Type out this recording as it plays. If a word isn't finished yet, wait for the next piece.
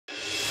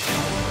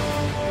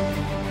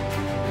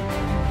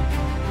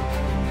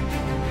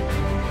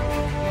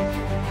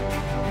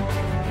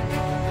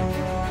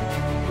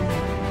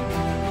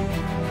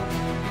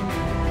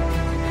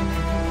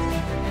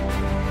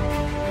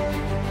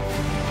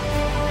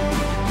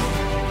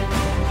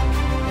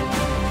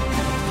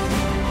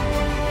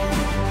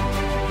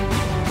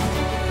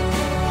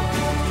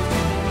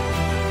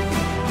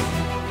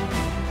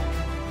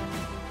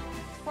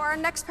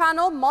next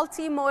panel,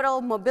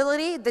 Multimodal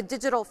Mobility, the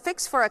digital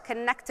fix for a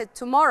connected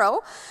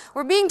tomorrow.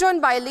 We're being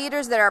joined by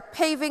leaders that are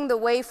paving the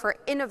way for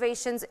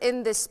innovations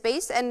in this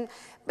space and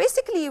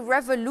basically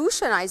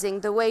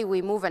revolutionizing the way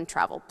we move and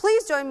travel.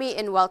 Please join me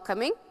in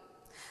welcoming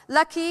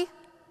Lucky.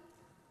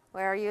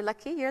 Where are you,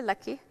 Lucky? You're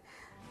Lucky.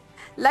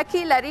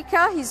 Lucky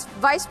Riccia, he's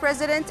Vice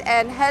President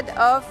and Head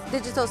of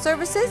Digital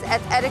Services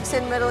at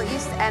Ericsson Middle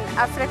East and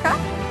Africa.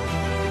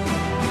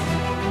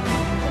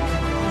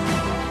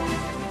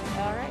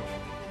 All right.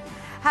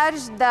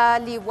 Harj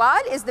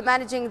Dhaliwal is the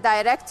Managing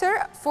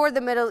Director for the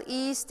Middle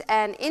East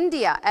and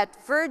India at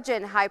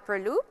Virgin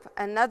Hyperloop,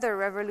 another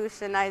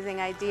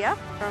revolutionizing idea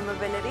for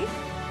mobility.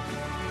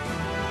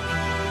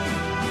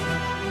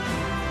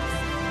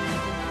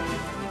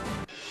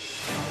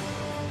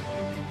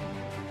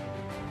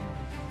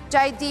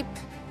 Jaideep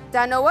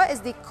Dhanoa is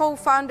the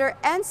co-founder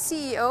and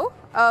CEO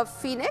of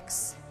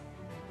FENIX.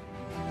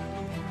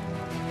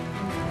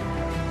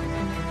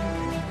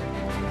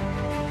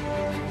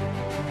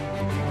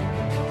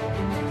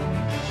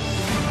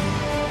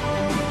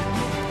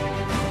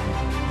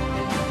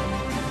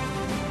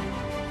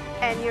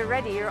 And you're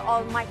ready, you're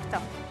all mic'd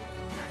up.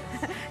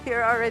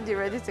 You're already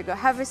ready to go.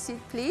 Have a seat,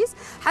 please.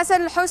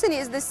 Hasan Hosani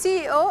is the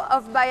CEO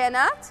of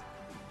Bayanat.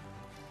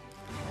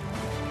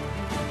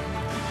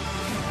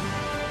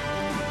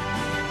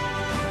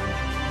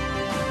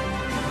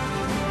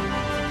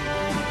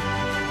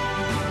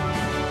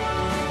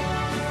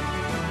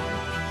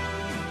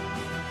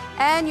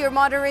 And your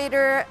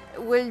moderator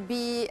will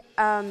be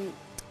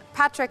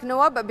Patrick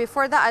Noah. But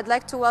before that, I'd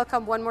like to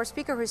welcome one more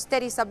speaker, who's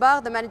Theiry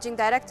Sabbagh, the Managing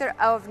Director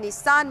of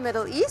Nissan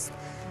Middle East.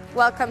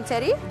 Welcome,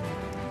 Theiry.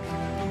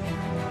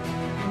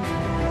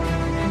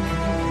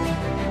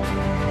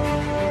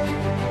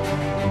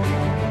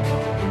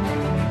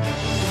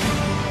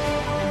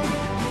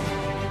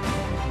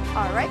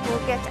 All right,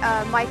 we'll get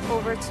a mic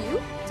over to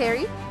you.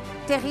 Theiry.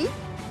 Theiry.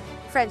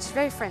 French,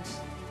 very French.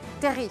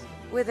 Theiry,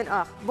 with an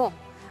R. Bon.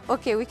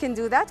 Okay, we can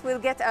do that. We'll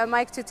get a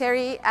mic to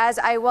Theiry as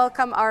I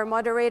welcome our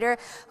moderator,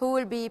 who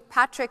will be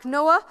Patrick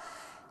Noah,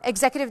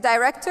 Executive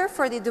Director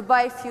for the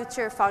Dubai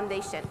Future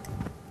Foundation.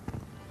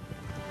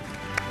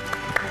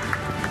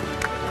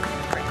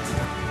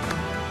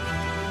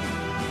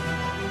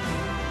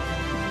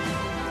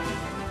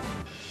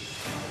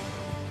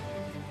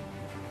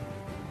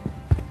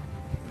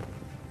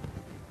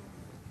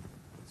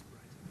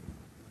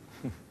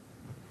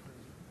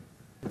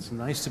 It's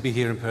nice to be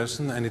here in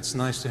person, and it's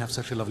nice to have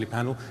such a lovely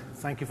panel.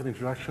 Thank you for the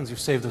introductions. You've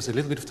saved us a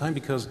little bit of time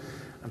because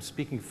I'm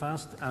speaking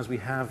fast as we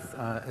have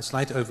a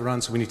slight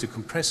overrun, so we need to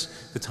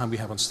compress the time we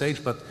have on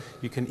stage, but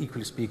you can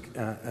equally speak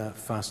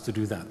fast to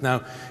do that.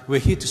 Now, we're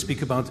here to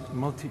speak about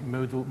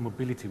multimodal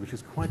mobility, which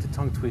is quite a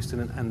tongue twister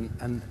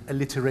and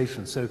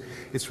alliteration. So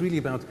it's really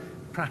about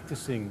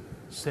practicing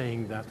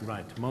saying that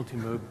right,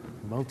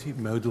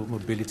 multimodal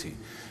mobility.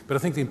 But I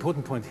think the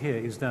important point here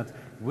is that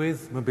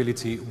with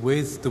mobility,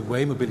 with the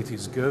way mobility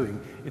is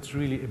going, it's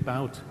really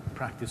about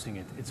practicing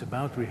it. It's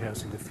about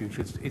rehearsing the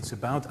future. It's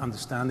about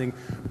understanding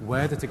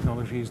where the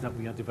technologies that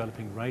we are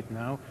developing right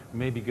now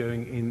may be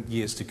going in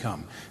years to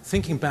come.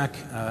 Thinking back,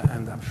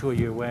 and I'm sure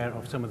you're aware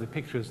of some of the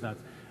pictures that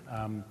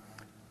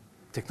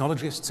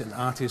technologists and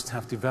artists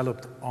have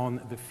developed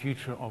on the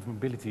future of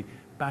mobility.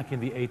 Back in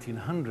the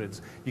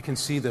 1800s, you can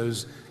see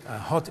those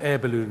hot air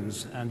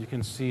balloons, and you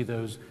can see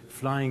those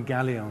flying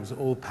galleons,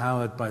 all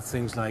powered by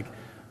things like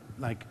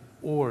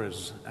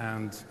oars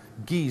and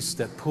geese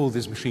that pull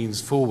these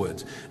machines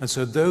forward. And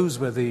so those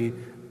were the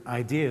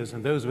ideas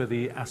and those were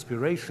the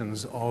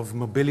aspirations of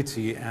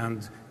mobility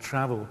and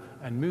travel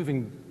and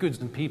moving goods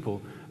and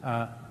people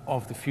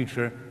of the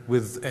future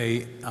with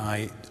an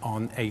eye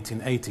on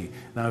 1880.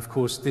 Now, of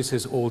course, this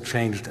has all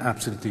changed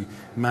absolutely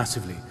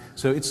massively.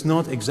 So it's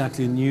not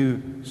exactly a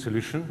new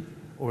solution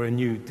or a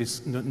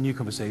new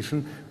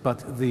conversation,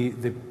 but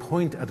the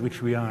point at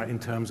which we are in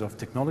terms of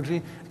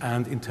technology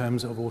and in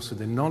terms of also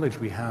the knowledge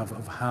we have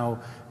of how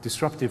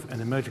disruptive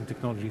and emerging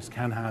technologies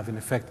can have an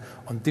effect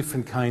on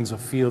different kinds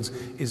of fields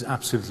is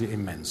absolutely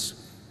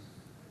immense.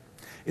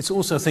 It's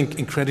also, I think,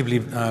 incredibly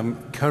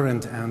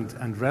current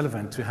and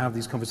relevant to have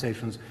these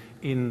conversations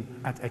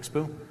at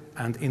Expo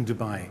and in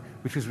Dubai,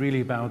 which is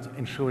really about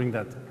ensuring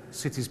that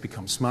cities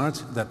become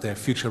smart, that they're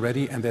future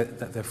ready, and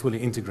that they're fully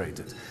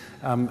integrated.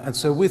 And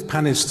so with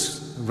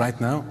panelists right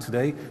now,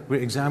 today,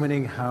 we're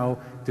examining how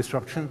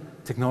disruption,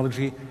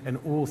 technology, and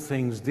all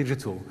things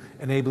digital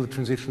enable the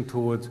transition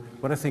towards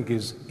what I think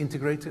is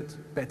integrated,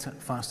 better,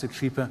 faster,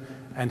 cheaper,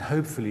 and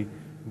hopefully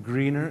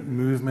greener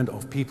movement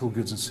of people,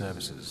 goods, and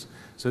services.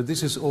 So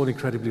this is all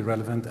incredibly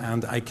relevant,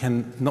 and I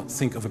cannot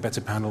think of a better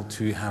panel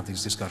to have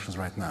these discussions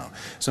right now.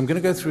 So I'm going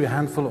to go through a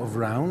handful of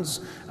rounds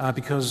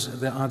because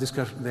there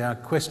are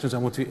questions I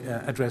want to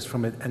address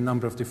from a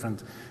number of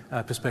different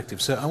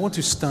perspectives. So I want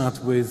to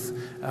start with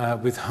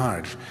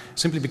Harj,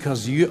 simply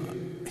because you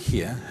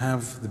here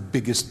have the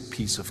biggest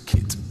piece of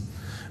kit,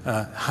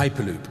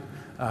 Hyperloop.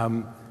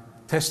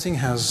 Testing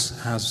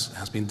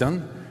has been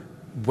done.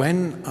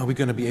 When are we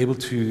going to be able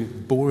to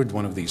board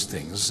one of these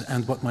things,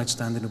 and what might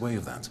stand in the way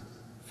of that?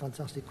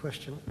 fantastic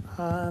question.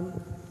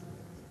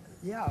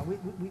 Yeah,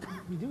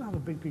 we do have a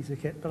big piece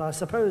of kit, but I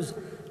suppose,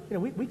 you know,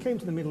 we came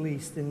to the Middle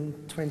East in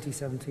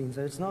 2017,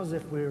 so it's not as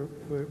if we're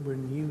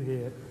new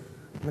here.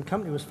 And the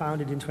company was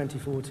founded in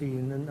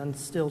 2014, and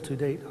still to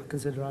date, I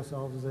consider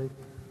ourselves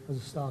as a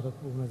startup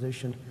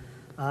organization.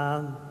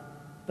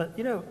 But,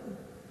 you know,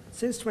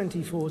 since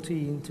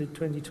 2014 to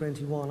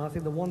 2021, I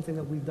think the one thing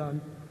that we've done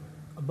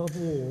above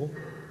all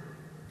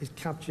is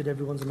captured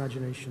everyone's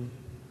imagination.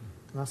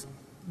 And that's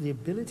the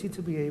ability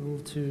to be able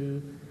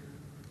to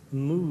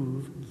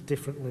move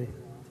differently.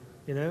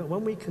 You know,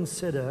 when we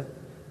consider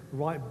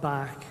right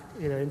back,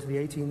 you know, into the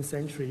 18th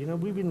century, you know,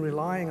 we've been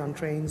relying on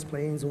trains,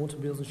 planes,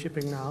 automobiles, and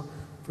shipping now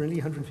for nearly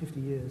 150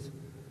 years,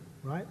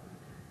 right?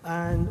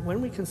 And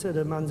when we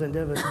consider man's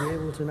endeavor to be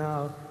able to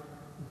now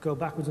go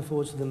backwards and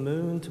forwards to the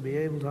moon, to be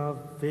able to have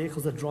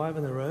vehicles that drive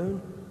on their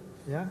own,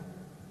 yeah,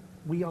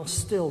 we are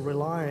still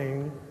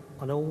relying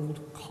on old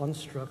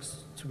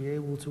constructs to be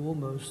able to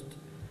almost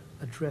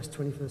address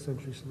 21st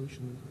century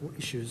solutions or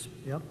issues,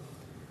 yeah?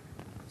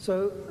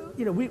 So,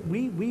 you know,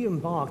 we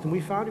embarked, and we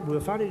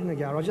were founded in a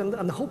garage, and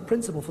the whole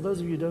principle, for those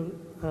of you who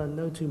don't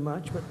know too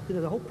much, but, you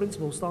know, the whole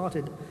principle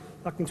started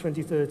back in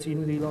 2013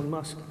 with Elon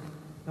Musk,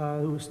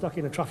 who was stuck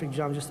in a traffic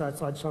jam just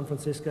outside San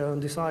Francisco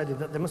and decided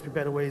that there must be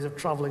better ways of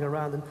traveling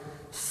around than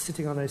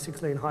sitting on a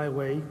 6-lane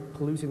highway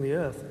polluting the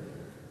earth.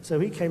 So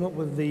he came up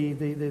with the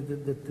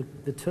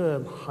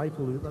term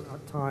Hyperloop at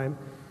that time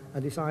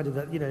and decided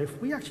that, you know,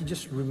 if we actually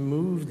just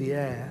remove the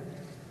air,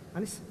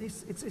 and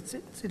it's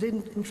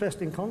an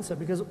interesting concept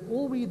because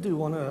all we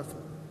do on Earth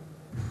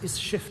is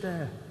shift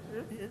air.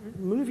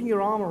 Moving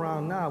your arm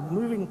around now,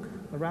 moving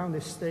around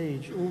this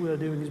stage, all we're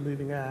doing is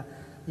moving air.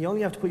 You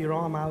only have to put your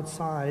arm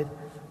outside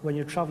when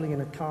you're traveling in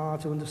a car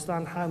to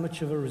understand how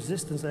much of a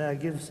resistance air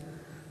gives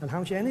and how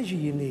much energy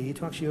you need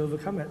to actually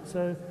overcome it.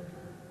 So,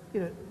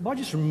 you know, by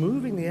just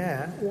removing the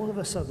air, all of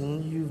a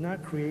sudden you've now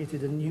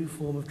created a new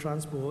form of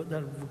transport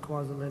that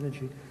requires a lot of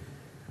energy.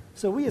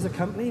 So we as a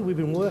company, we've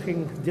been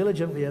working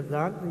diligently at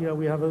that. You know,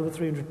 we have over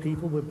 300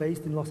 people. We're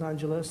based in Los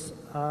Angeles,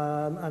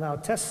 and our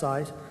test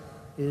site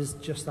is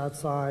just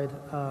outside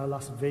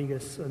Las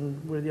Vegas, and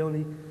we're the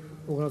only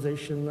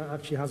organization that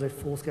actually has a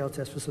full-scale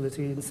test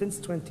facility. And since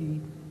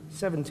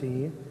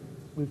 2017,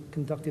 we've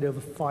conducted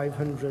over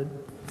 500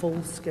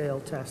 full-scale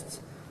tests,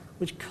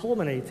 which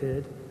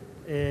culminated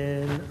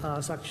in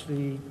us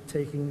actually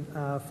taking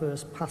our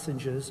first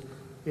passengers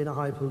in a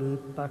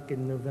Hyperloop back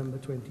in November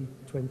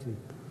 2020.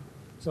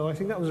 So I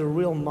think that was a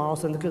real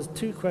milestone because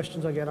two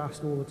questions I get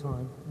asked all the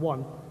time.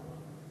 One,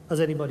 has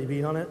anybody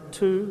been on it?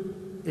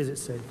 Two, is it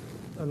safe?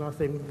 And I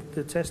think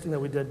the testing that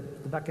we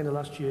did the back end of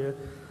last year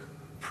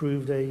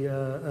proved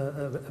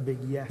a big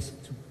yes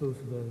to both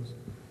of those.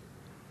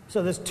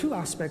 So there's two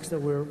aspects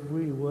that we're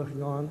really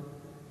working on.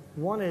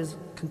 One is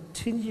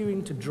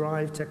continuing to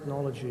drive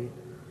technology,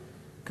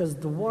 because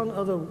the one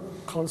other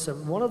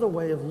concept, one other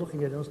way of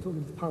looking at it, I was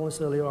talking to the panelists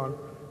earlier on,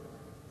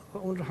 I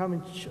wonder how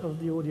much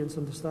of the audience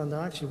understand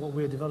that actually what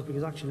we're developing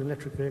is actually an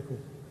electric vehicle.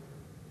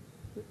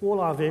 All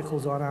our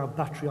vehicles are now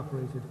battery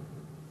operated,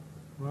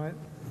 right?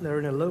 They're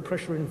in a low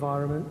pressure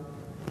environment,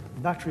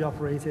 battery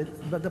operated,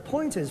 but the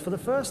point is, for the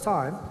first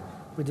time,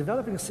 we're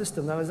developing a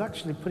system that is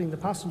actually putting the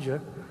passenger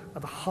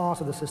at the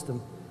heart of the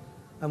system.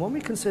 And when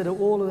we consider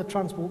all of the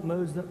transport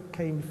modes that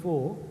came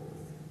before,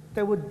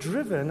 they were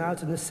driven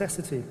out of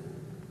necessity.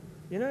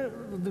 You know,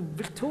 the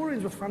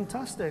Victorians were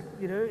fantastic.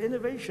 You know,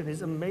 innovation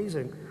is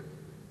amazing.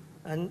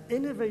 And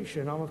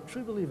innovation, I'm a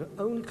true believer,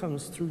 only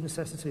comes through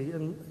necessity.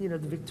 And, you know,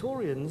 the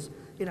Victorians,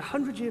 in a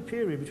 100-year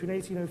period between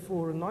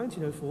 1804 and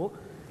 1904,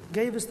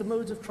 gave us the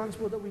modes of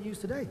transport that we use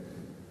today.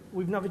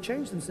 We've never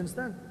changed them since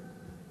then.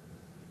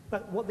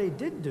 But what they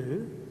did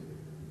do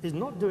is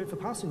not do it for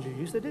passenger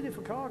use, they did it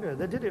for cargo.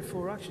 They did it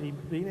for actually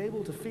being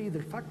able to feed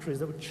the factories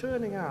that were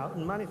churning out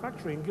and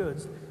manufacturing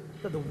goods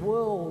that the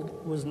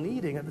world was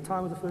needing at the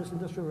time of the first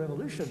industrial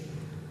revolution.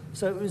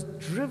 So it was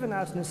driven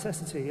out of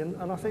necessity,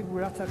 and I think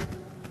we're at that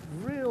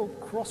real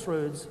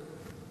crossroads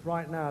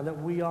right now,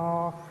 that we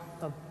are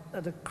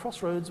at a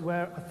crossroads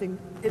where I think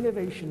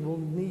innovation will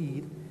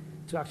need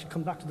to actually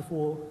come back to the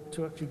fore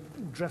to actually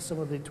address some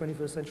of the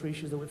 21st century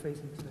issues that we're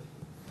facing today.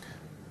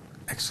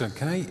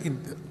 Excellent.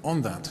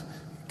 On that,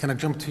 can I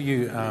jump to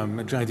you,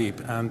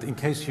 Jaideep? And in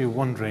case you're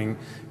wondering,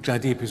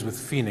 Jaideep is with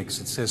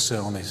FENIX. It says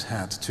so on his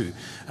hat too.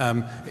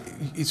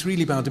 It's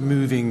really about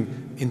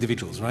moving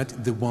individuals, right?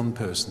 The one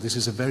person. This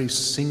is a very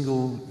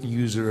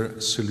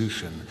single-user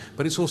solution,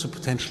 but it's also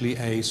potentially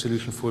a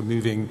solution for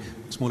moving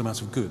small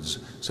amounts of goods.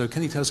 So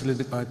can you tell us a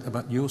little bit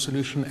about your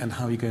solution and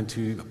how you're going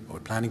to, or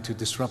planning to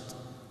disrupt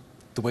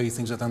the way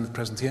things are done at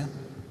present here?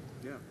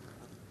 Yeah.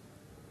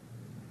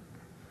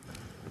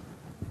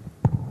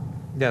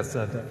 Yes,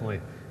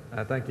 definitely.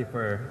 Thank you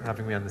for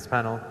having me on this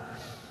panel.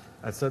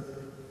 So,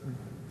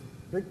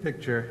 big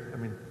picture, I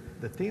mean,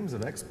 the themes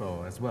of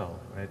Expo as well,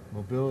 right?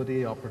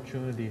 Mobility,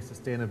 opportunity,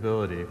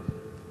 sustainability,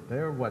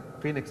 they're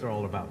what FENIX are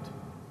all about,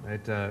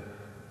 right?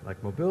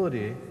 Like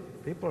mobility,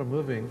 people are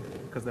moving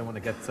because they want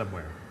to get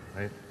somewhere,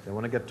 right? They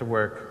want to get to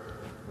work,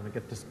 they want to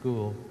get to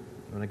school,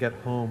 You want to get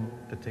home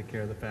to take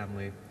care of the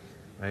family,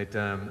 right?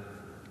 And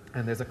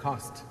there's a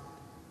cost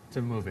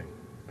to moving,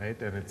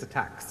 right? And it's a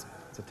tax.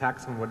 It's a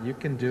tax on what you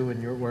can do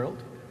in your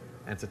world,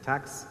 and it's a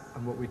tax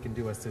on what we can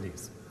do as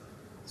cities.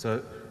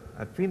 So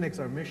at FENIX,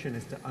 our mission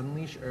is to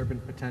unleash urban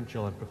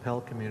potential and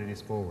propel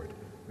communities forward.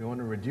 We want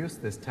to reduce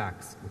this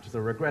tax, which is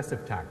a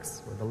regressive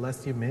tax, where the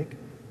less you make,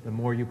 the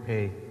more you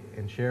pay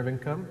in share of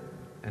income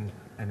and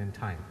in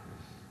time,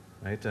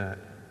 right?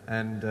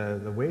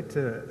 The way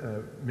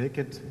to make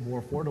it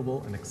more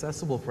affordable and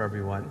accessible for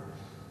everyone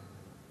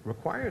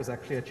requires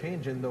actually a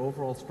change in the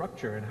overall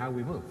structure and how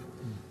we move.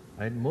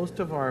 Right? Most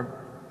of our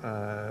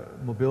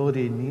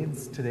mobility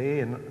needs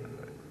today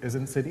is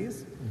in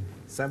cities.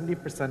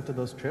 70% of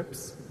those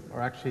trips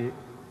are actually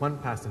one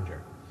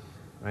passenger,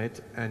 right?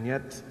 And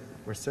yet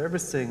we're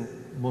servicing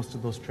most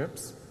of those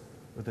trips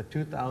with a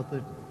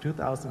 2,000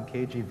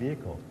 kg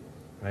vehicle,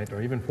 right?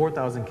 Or even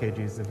 4,000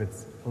 kgs if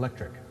it's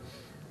electric,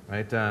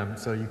 right?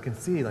 So you can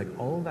see like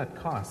all of that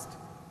cost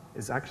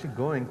is actually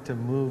going to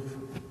move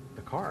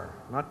the car,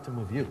 not to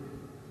move you,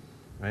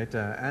 right?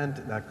 And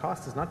that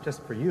cost is not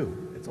just for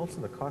you, it's also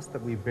the cost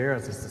that we bear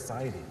as a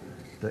society,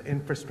 the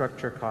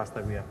infrastructure cost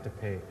that we have to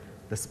pay,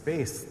 the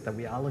space that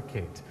we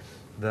allocate,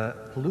 the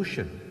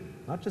pollution,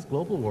 not just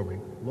global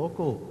warming,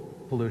 local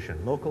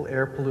pollution, local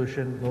air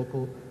pollution,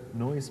 local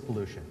noise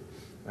pollution,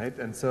 right?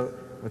 And so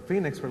with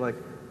FENIX, we're like,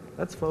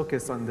 let's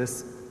focus on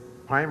this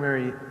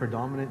primary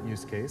predominant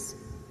use case,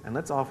 and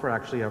let's offer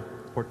actually a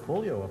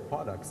portfolio of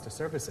products to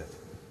service it.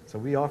 So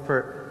we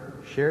offer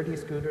shared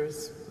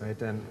e-scooters, right?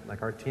 And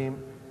like our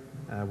team,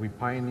 we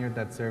pioneered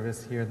that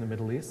service here in the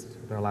Middle East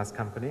with our last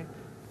company.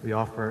 We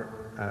offer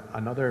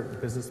another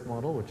business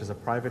model, which is a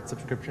private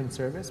subscription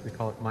service. We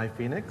call it My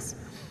FENIX,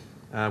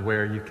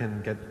 where you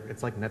can get,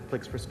 it's like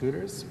Netflix for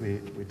scooters.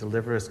 We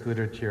deliver a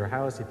scooter to your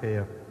house. You pay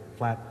a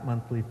flat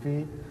monthly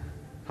fee,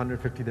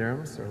 150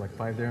 dirhams or like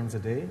 5 dirhams a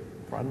day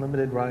for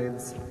unlimited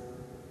rides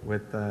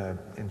with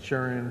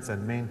insurance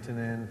and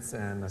maintenance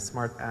and a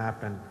smart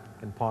app and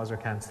can pause or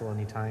cancel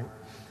anytime.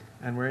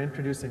 And we're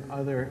introducing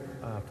other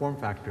form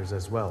factors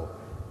as well.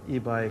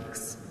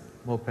 E-bikes,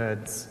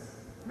 mopeds,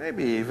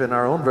 maybe even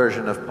our own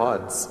version of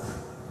pods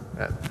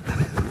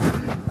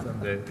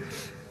someday.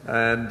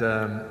 And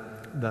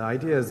the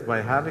idea is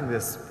by having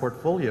this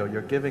portfolio,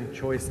 you're giving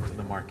choice to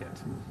the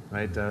market,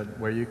 right?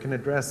 Where you can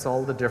address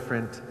all the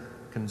different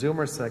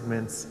consumer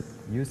segments,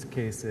 use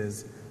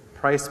cases,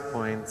 price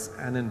points,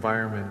 and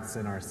environments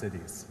in our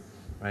cities,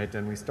 right?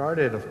 And we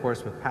started, of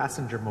course, with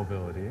passenger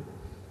mobility,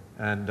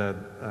 and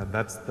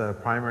that's the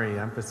primary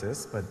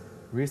emphasis. But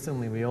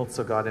recently, we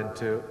also got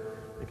into,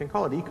 you can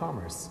call it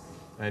e-commerce,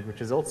 right?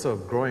 Which is also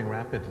growing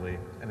rapidly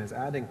and is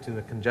adding to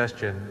the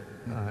congestion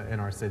in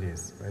our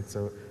cities, right?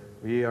 So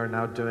we are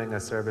now doing a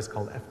service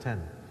called F10,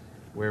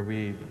 where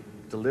we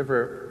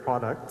deliver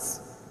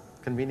products,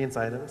 convenience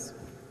items,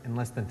 in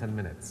less than 10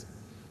 minutes,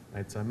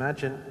 right? So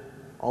imagine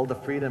all the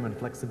freedom and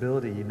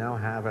flexibility you now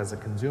have as a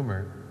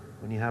consumer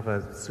when you have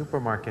a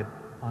supermarket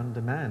on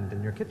demand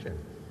in your kitchen,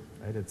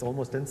 right? It's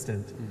almost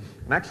instant.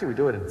 And actually, we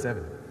do it in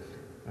 7,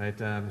 right?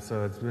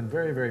 So it's been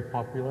very, very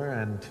popular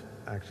and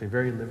actually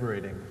very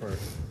liberating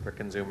for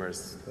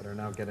consumers that are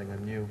now getting a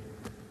new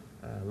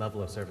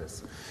level of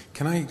service.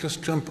 Can I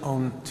just jump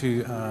on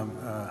to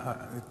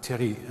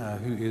Theiry,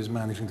 who is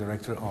Managing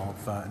Director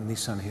of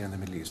Nissan here in the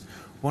Middle East.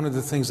 One of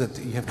the things that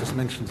you have just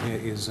mentioned here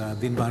is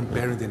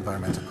bearing the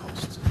environmental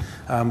costs.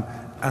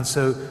 And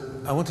so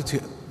I wanted to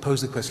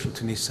pose the question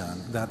to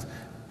Nissan that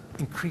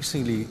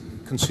increasingly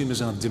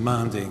consumers are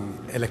demanding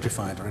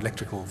electrified or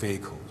electrical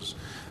vehicles.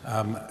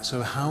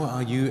 So how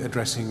are you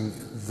addressing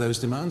those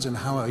demands, and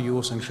how are you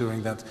also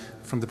ensuring that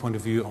from the point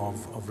of view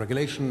of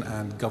regulation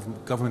and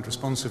government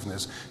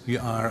responsiveness, you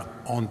are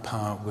on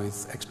par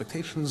with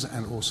expectations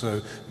and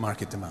also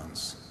market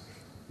demands?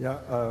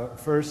 Yeah,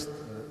 first,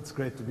 it's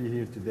great to be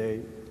here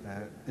today,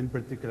 in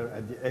particular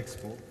at the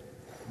Expo,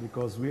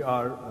 because we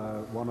are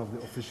one of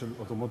the official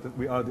automotive,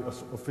 we are the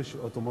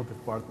official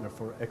automotive partner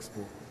for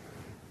Expo.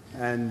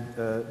 And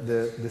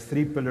the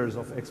 3 pillars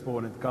of Expo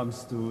when it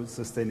comes to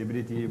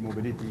sustainability,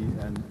 mobility,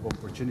 and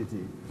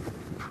opportunity,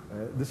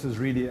 this is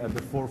really at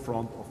the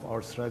forefront of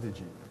our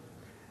strategy.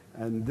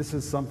 And this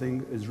is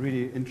something is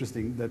really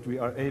interesting, that we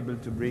are able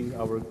to bring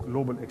our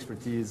global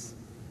expertise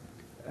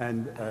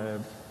and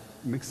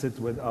mix it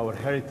with our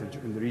heritage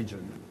in the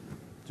region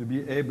to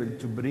be able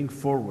to bring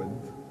forward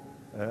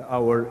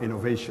our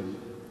innovation.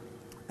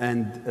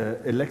 And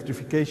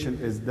electrification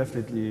is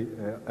definitely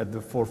at the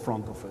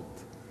forefront of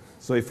it.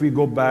 So if we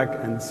go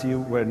back and see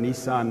where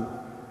Nissan,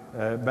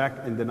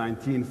 back in the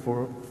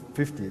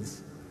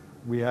 1950s,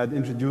 we had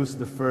introduced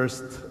the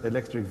first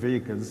electric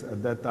vehicles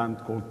at that time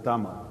called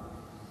Tama.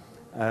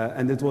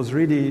 And it was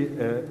really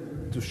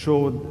to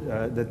show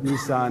that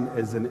Nissan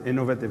is an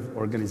innovative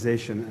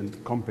organization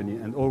and company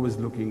and always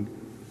looking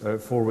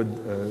forward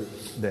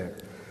there.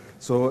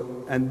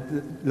 So,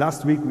 and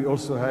last week we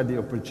also had the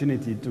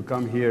opportunity to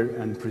come here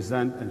and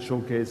present and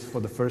showcase for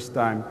the first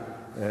time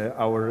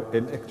our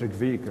electric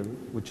vehicle,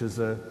 which is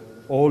a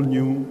all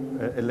new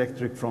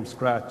electric from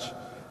scratch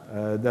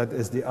that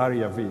is the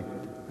Aria vehicle.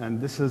 And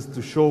this is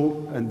to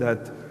show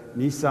that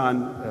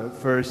Nissan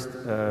first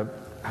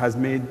has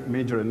made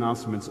major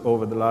announcements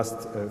over the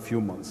last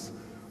few months.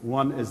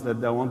 One is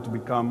that they want to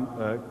become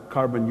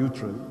carbon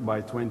neutral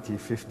by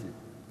 2050.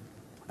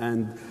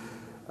 And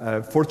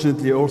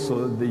fortunately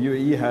also, the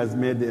UAE has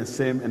made the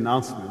same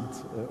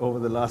announcement over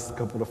the last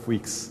couple of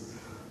weeks.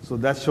 So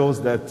that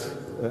shows that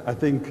I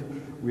think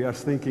we are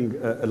thinking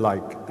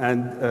alike.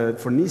 And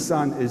for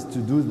Nissan is to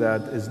do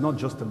that is not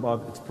just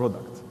about its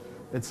product.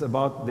 It's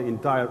about the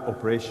entire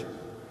operation.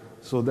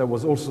 So there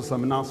was also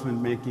some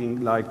announcement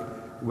making, like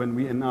when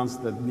we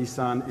announced that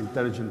Nissan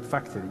Intelligent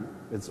Factory,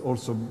 it's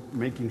also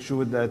making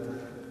sure that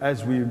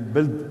as we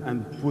build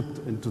and put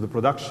into the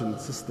production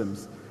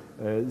systems,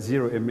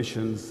 zero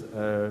emissions.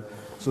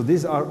 So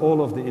these are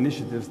all of the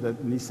initiatives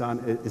that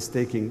Nissan is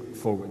taking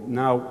forward.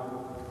 Now,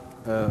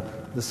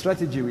 the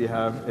strategy we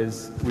have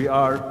is we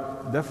are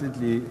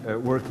definitely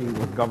working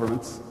with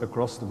governments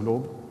across the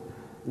globe.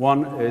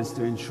 One is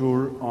to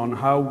ensure on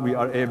how we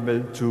are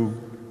able to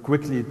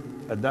quickly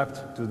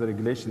adapt to the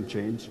regulation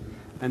change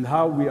and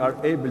how we are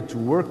able to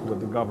work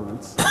with the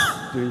governments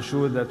to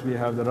ensure that we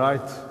have the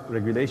right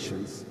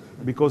regulations.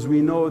 Because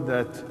we know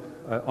that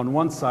on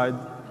one side,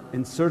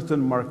 in certain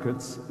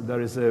markets,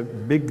 there is a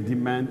big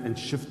demand and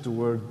shift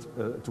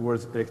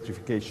towards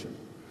electrification.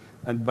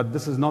 But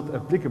this is not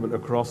applicable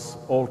across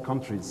all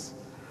countries.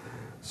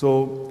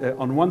 So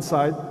on one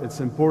side, it's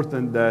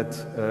important that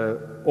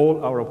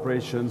all our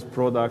operations,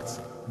 products,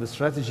 the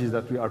strategies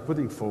that we are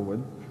putting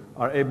forward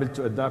are able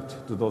to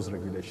adapt to those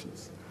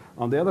regulations.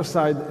 On the other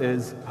side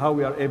is how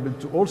we are able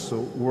to also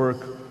work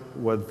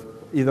with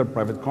either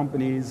private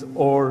companies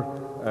or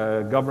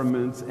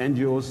governments,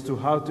 NGOs, to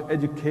how to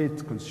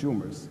educate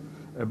consumers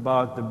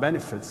about the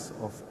benefits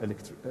of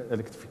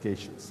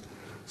electrifications.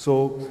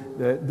 So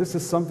this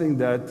is something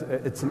that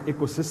it's an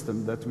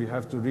ecosystem that we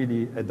have to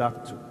really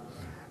adapt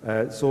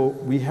to. So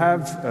we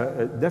have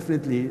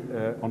definitely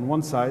on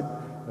one side,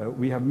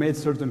 we have made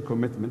certain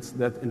commitments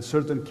that in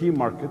certain key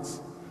markets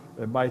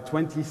by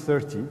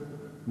 2030,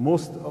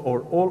 most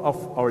or all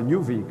of our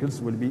new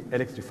vehicles will be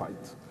electrified.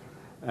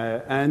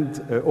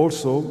 And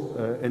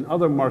also in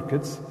other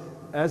markets,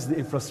 as the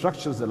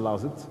infrastructures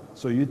allows it,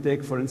 so you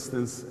take, for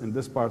instance, in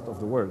this part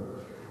of the world,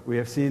 we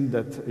have seen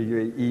that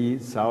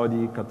UAE,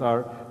 Saudi,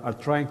 Qatar are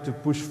trying to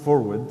push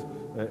forward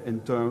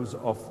in terms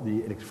of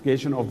the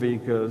electrification of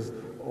vehicles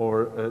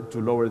or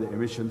to lower the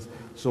emissions.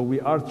 So we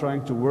are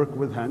trying to work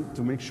with hand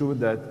to make sure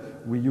that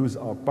we use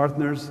our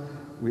partners.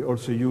 We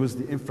also use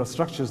the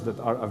infrastructures that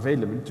are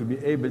available to be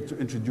able to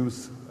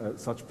introduce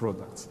such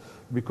products.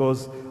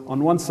 Because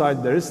on one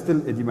side, there is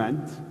still a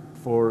demand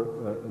for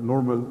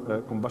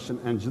normal combustion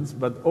engines,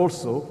 but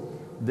also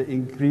the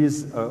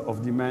increase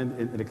of demand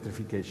in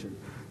electrification.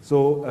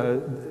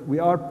 So we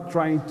are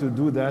trying to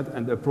do that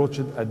and approach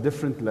it at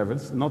different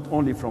levels, not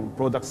only from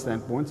product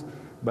standpoints,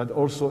 but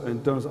also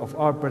in terms of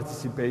our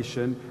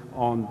participation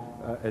on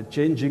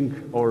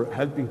changing or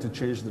helping to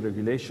change the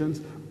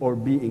regulations or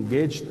be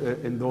engaged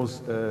in those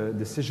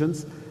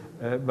decisions,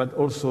 but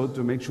also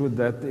to make sure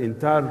that the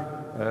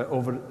entire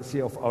oversee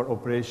of our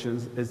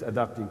operations is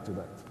adapting to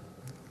that.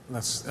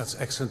 That's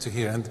excellent to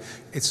hear. And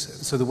it's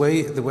so the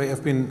way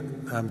I've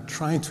been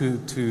trying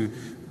to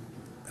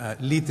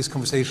lead this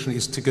conversation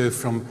is to go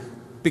from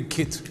big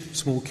kit,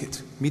 small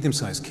kit,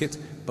 medium-sized kit.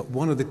 But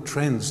one of the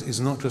trends is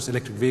not just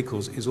electric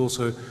vehicles, is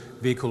also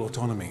vehicle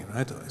autonomy,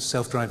 right?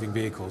 Self-driving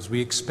vehicles. We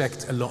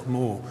expect a lot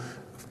more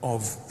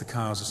of the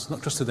cars,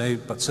 not just today,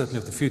 but certainly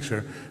of the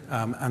future.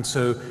 And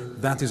so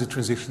that is a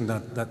transition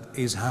that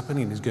is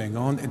happening, is going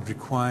on. It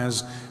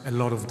requires a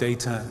lot of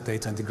data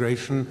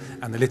integration,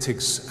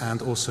 analytics,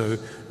 and also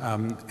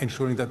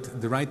ensuring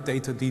that the right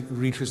data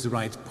reaches the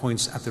right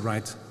points at the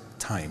right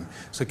time.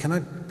 So can I,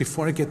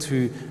 before I get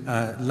to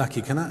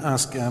Lucky, can I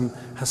ask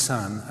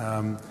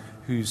Hasan,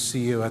 who's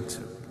CEO at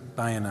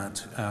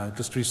Bayanat,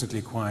 just recently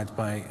acquired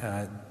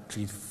by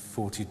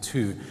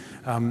G42.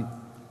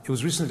 It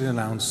was recently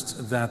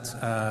announced that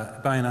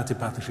Bayanat, in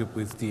partnership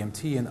with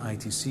DMT and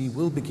ITC,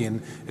 will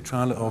begin a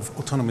trial of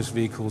autonomous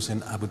vehicles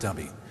in Abu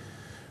Dhabi.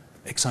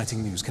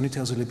 Exciting news. Can you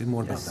tell us a little bit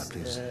more about that,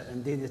 please?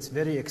 Indeed, it's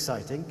very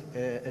exciting.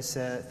 It's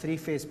a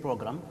three-phase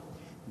program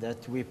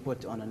that we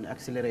put on an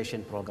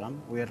acceleration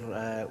program.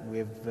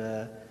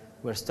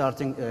 We're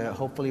starting,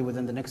 hopefully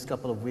within the next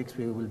couple of weeks,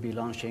 we will be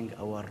launching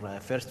our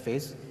first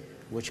phase,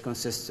 which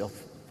consists of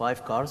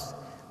 5 cars.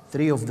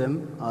 3 of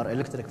them are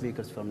electric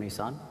vehicles from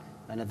Nissan,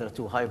 another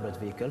 2 hybrid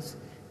vehicles.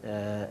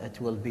 It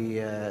will be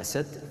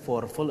set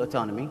for full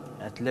autonomy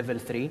at level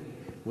 3,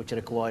 which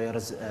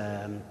requires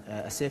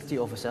a safety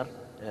officer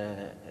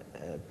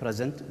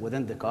present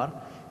within the car.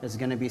 It's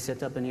going to be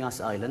set up in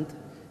Yas Island,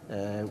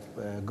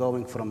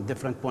 going from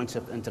different points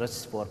of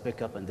interest for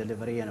pickup and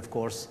delivery, and of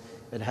course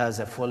it has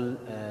a full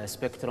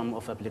spectrum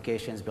of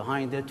applications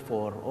behind it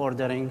for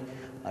ordering.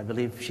 I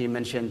believe she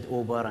mentioned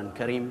Uber and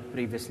Karim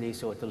previously,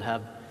 so it will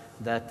have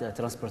that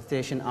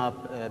transportation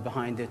app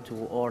behind it to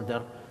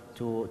order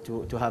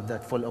to have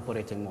that full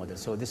operating model.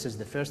 So this is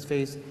the first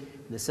phase.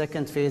 The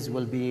second phase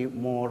will be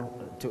more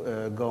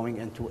going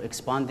into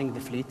expanding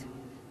the fleet,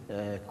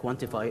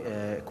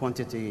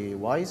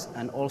 quantity-wise,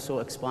 and also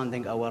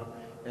expanding our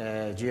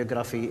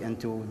geography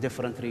into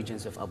different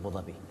regions of Abu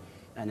Dhabi.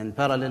 And in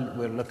parallel,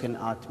 we're looking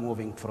at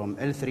moving from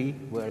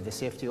L3, where the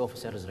safety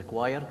officer is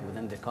required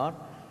within the car,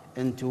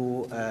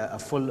 into a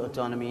full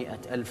autonomy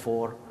at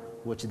L4,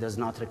 which does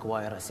not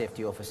require a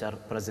safety officer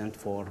present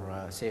for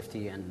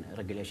safety and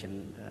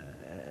regulation,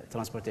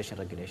 transportation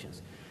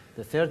regulations.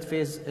 The third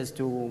phase is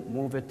to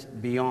move it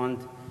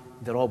beyond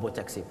the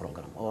robo-taxi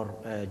program, or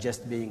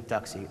just being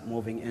taxi,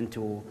 moving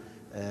into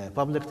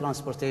public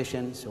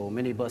transportation, so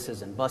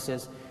minibuses and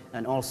buses,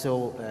 and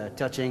also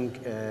touching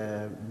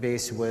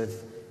base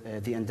with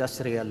the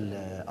industrial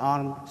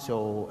arm,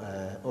 so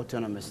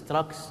autonomous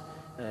trucks,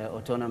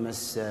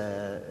 autonomous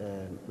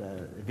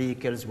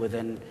vehicles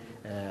within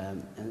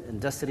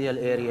industrial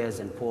areas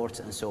and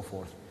ports and so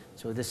forth.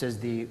 So this is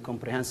the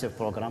comprehensive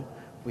program.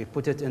 We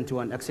put it into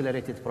an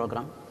accelerated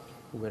program.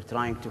 We're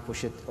trying to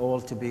push it all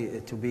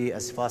to be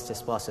as fast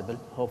as possible.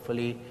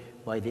 Hopefully,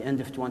 by the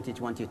end of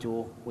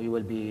 2022, we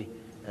will be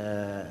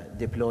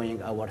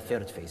deploying our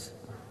third phase.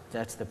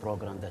 That's the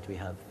program that we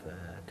have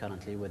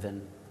currently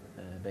within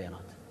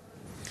Bayanat.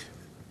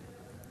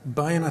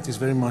 Bayanat is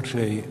very much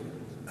a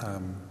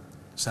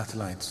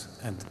satellite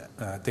and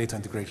data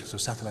integration, so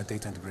satellite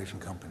data integration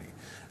company.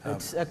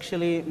 It's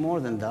actually more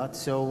than that.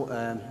 So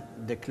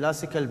the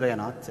classical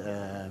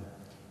Bayanat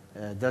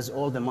does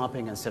all the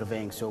mapping and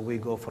surveying. So we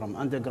go from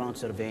underground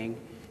surveying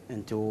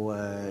into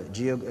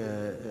geo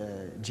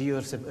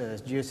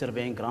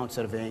surveying, ground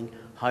surveying,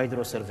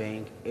 hydro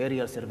surveying,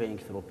 aerial surveying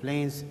through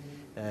planes.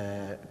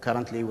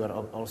 Currently, we're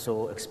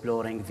also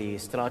exploring the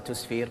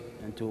stratosphere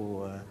and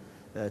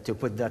to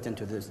put that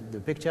into the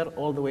picture,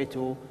 all the way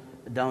to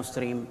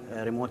downstream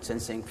remote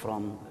sensing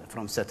from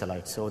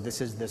satellites. So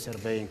this is the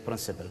surveying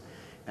principle.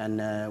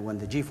 And when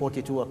the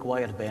G42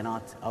 acquired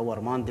Bayanat,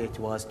 our mandate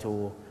was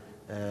to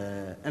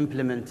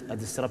implement a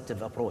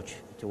disruptive approach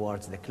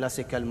towards the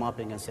classical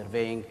mapping and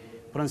surveying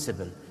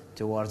principle,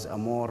 towards a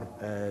more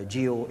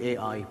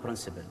geo-AI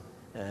principle,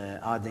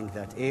 adding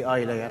that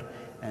AI layer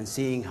and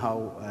seeing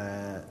how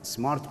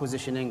smart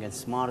positioning and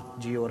smart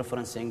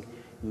geo-referencing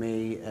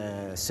may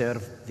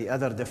serve the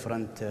other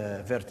different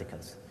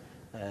verticals,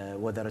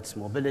 whether it's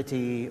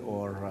mobility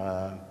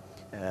or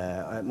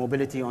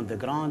mobility on the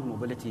ground,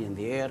 mobility in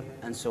the air,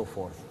 and so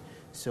forth.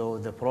 So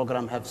the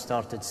program has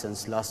started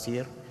since last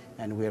year,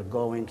 and we're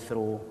going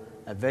through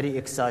a very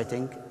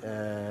exciting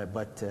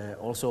but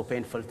also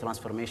painful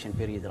transformation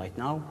period right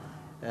now.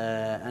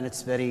 And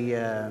it's very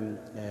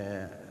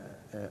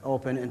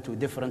open into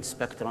different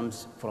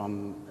spectrums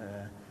from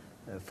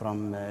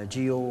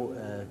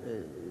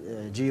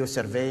geo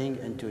surveying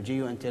into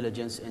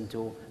geo-intelligence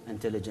into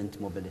intelligent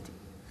mobility.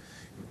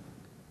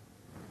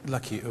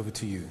 Lucky, over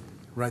to you.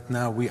 Right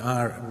now we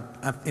are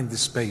in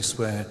this space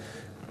where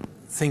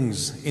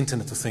things,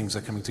 Internet of Things,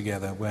 are coming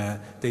together,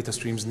 where data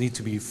streams need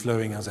to be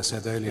flowing, as I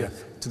said earlier,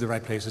 yes, to the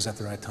right places at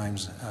the right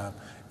times,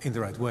 in the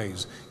right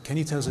ways. Can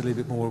you tell us a little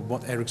bit more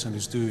what Ericsson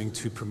is doing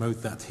to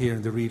promote that here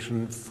in the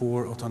region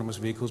for autonomous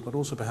vehicles, but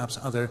also perhaps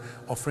other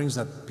offerings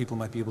that people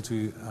might be able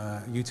to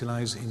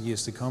utilize in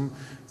years to come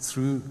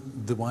through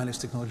the wireless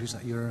technologies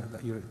that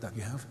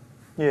you have?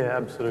 Yeah,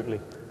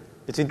 absolutely.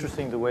 It's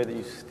interesting the way that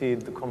you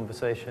steered the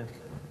conversation.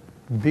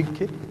 Big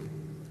kit,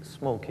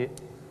 small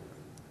kit,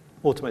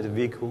 automated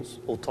vehicles,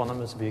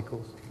 autonomous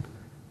vehicles.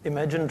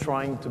 Imagine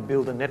trying to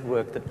build a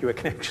network that you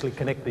can actually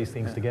connect these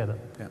things together.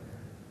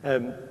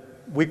 Yeah.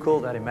 We call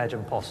that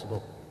Imagine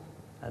Possible,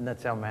 and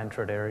that's our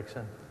mantra at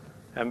Ericsson.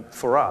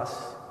 For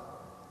us,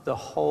 the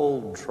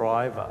whole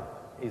driver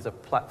is a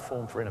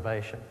platform for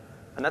innovation,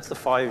 and that's the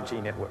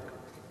 5G network.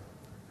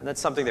 And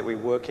that's something that we're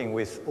working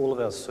with all of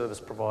our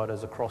service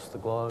providers across the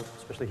globe,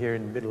 especially here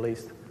in the Middle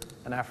East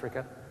and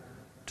Africa,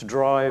 to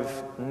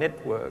drive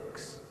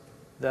networks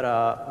that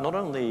are not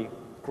only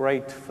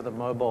great for the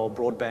mobile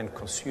broadband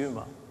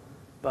consumer,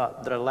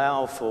 but that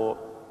allow for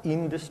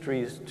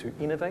industries to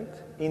innovate,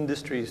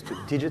 industries to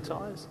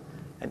digitize,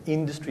 and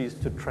industries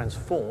to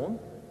transform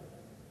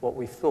what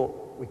we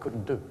thought we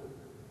couldn't do.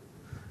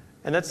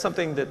 And that's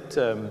something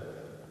that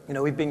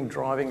we've been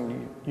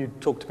driving. You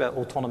talked about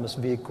autonomous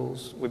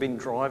vehicles. We've been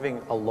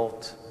driving a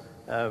lot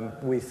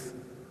with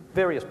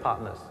various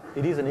partners.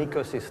 It is an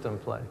ecosystem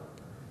play.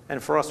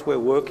 And for us, we're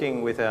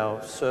working with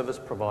our service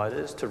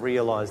providers to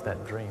realize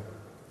that dream.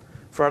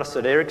 For us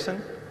at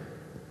Ericsson,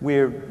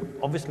 we're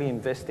obviously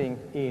investing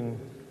in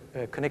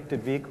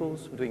connected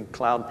vehicles. We're doing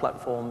cloud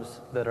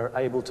platforms that are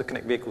able to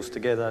connect vehicles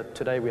together.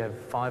 Today, we have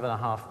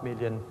 5.5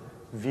 million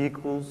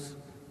vehicles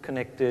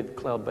connected,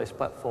 cloud-based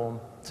platform,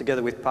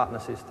 together with partner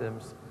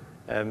systems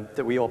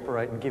that we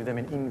operate and give them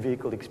an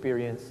in-vehicle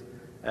experience,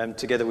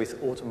 together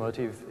with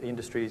automotive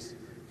industries.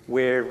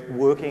 We're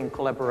working,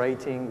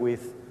 collaborating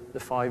with the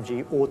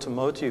 5G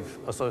Automotive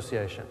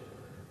Association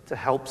to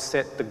help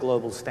set the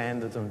global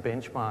standards and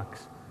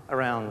benchmarks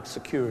around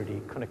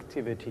security,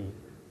 connectivity,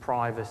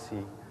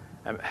 privacy.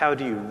 How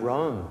do you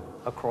roam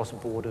across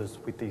borders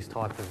with these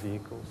type of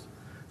vehicles.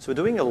 So we're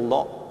doing a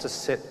lot to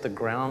set the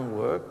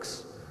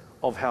groundworks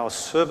of how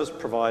service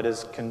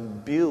providers can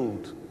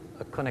build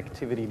a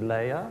connectivity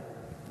layer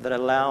that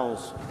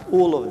allows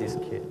all of this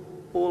kit,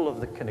 all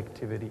of the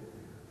connectivity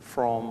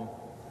from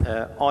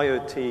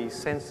IoT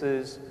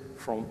sensors,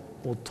 from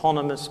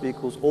autonomous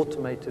vehicles,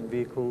 automated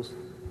vehicles,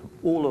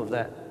 all of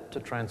that to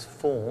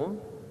transform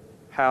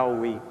how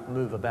we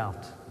move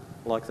about,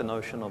 like the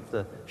notion of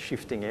the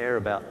shifting air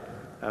about.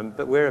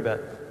 But we're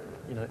about,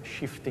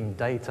 shifting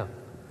data.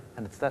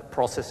 And it's that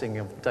processing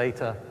of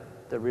data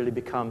that really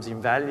becomes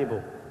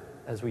invaluable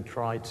as we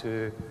try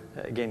to,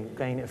 again,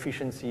 gain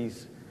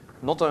efficiencies,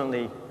 not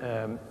only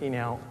in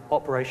our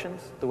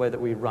operations, the way that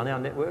we run our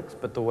networks,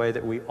 but the way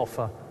that we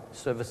offer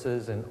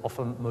services and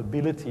offer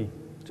mobility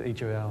to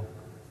each of our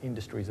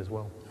industries as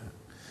well.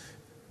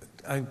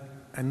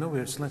 I know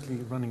we're slightly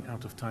running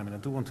out of time, and I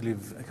do want to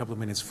leave a couple of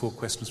minutes for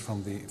questions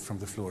from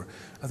the floor.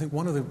 I think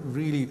one of the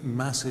really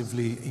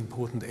massively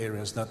important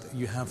areas that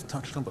you have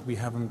touched on, but we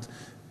haven't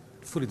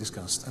fully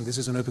discussed, and this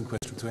is an open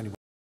question to anyone,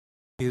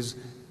 is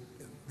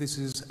this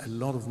is a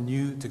lot of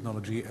new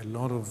technology, a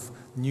lot of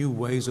new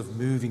ways of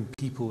moving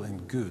people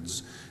and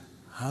goods.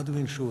 How do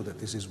we ensure that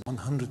this is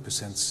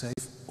 100% safe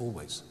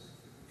always?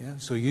 Yeah?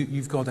 So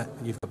you've got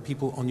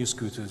people on your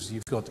scooters,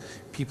 you've got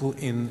people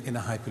in a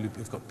Hyperloop,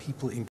 you've got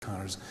people in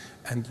cars,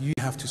 and you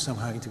have to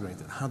somehow integrate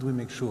that. How do we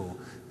make sure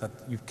that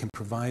you can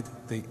provide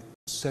the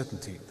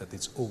certainty that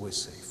it's always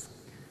safe?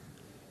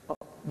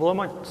 Well, I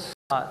might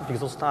start,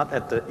 because I'll start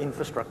at the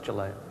infrastructure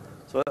layer.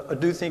 So I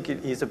do think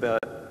it is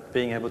about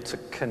being able to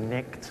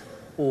connect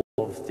all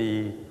of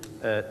the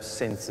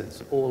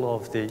sensors, all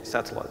of the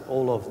satellites,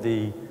 all of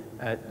the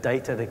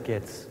data that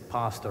gets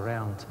passed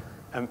around.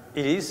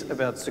 It is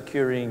about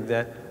securing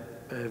that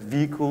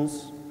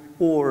vehicles,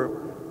 or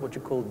what you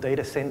call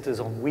data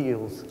centers on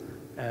wheels,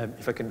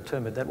 if I can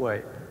term it that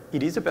way,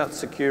 it is about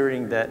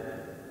securing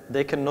that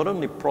they can not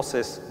only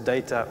process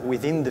data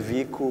within the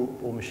vehicle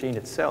or machine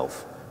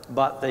itself,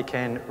 but they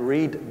can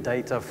read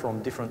data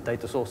from different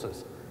data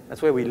sources.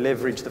 That's where we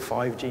leverage the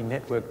 5G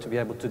network to be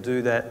able to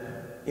do that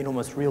in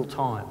almost real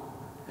time.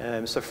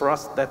 So for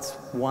us, that's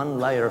one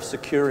layer of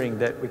securing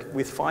that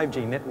with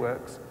 5G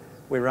networks,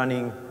 we're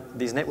running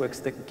these networks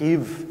that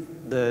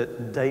give the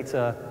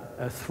data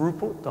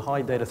throughput, the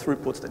high data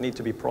throughputs that need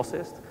to be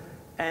processed,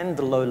 and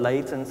the low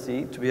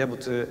latency to be able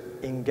to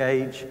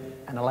engage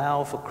and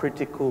allow for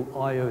critical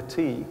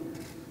IoT,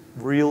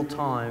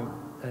 real-time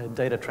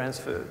data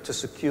transfer to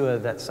secure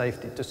that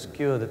safety, to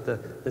secure that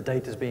the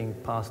data is being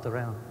passed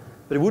around.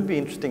 But it would be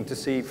interesting to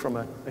see from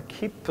a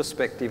KIP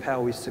perspective how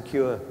we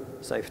secure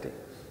safety.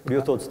 What are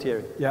your thoughts,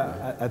 Theiry?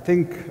 Yeah, I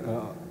think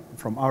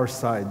from our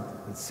side,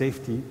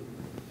 safety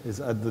is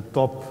at the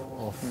top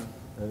of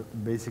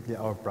basically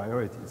our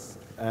priorities.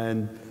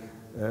 And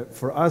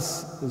for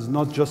us, it's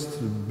not just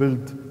to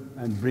build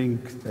and bring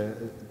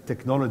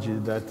technology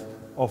that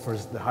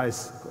offers the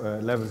highest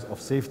levels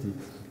of safety,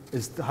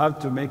 is to have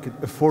to make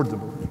it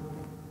affordable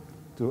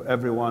to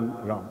everyone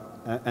around.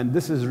 And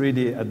this is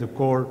really at the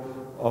core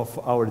of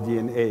our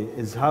DNA,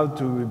 is how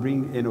to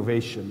bring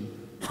innovation,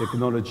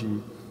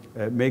 technology,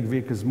 make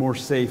vehicles more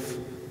safe,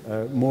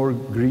 more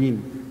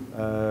green,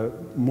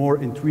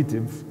 more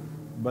intuitive,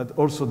 but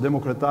also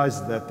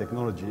democratize that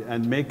technology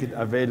and make it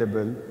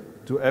available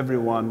to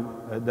everyone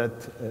that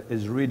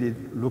is really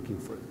looking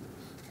for it.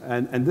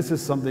 And this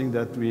is something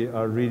that we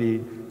are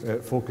really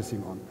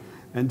focusing on.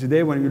 And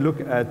today, when you look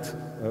at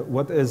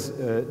what is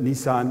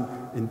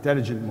Nissan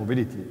Intelligent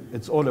Mobility,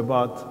 it's all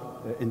about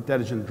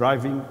intelligent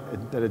driving,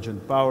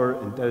 intelligent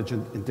power,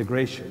 intelligent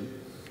integration.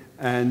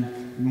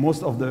 And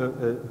most of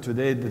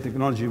today, the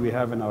technology we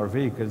have in our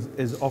vehicles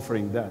is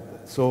offering that.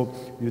 So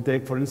you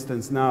take, for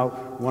instance, now,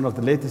 one of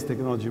the latest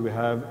technology we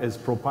have is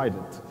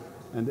ProPilot.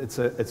 And it's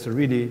a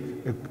really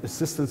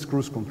assistance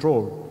cruise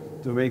control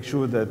to make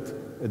sure that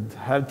it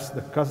helps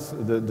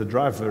the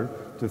driver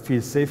to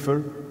feel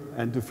safer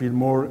and to feel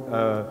more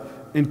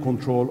in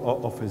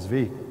control of his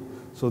vehicle.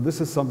 So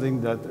this is something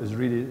that is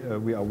really,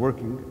 we are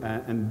working,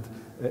 and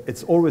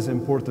it's always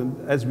important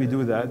as we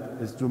do that,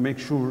 is to make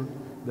sure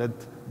that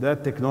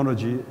that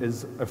technology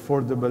is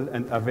affordable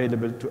and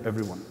available to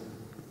everyone.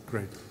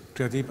 Great.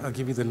 Jaideep, I'll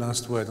give you the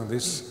last word on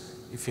this.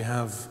 If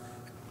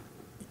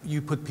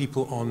you put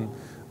people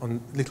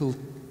on little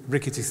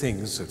rickety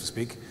things, so to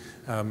speak,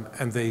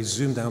 and they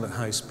zoom down at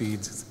high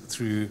speed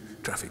through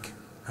traffic.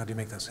 How do you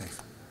make that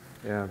safe?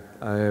 Yeah,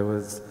 I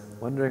was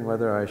wondering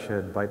whether I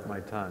should bite my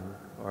tongue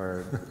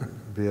or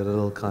be a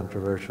little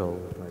controversial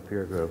with my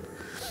peer group.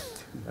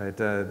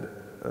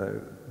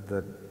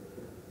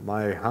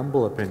 My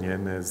humble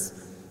opinion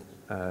is,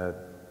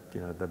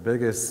 the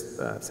biggest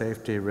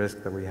safety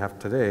risk that we have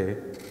today,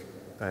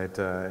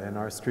 in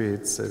our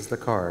streets is the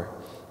car,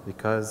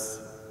 because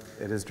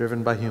it is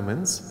driven by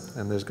humans,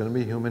 and there's going to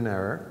be human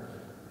error,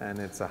 and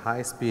it's a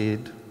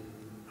high-speed,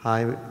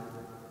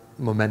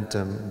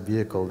 high-momentum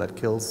vehicle that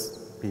kills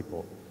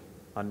people,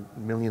 on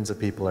millions of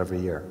people every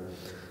year,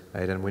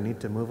 right? And we need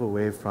to move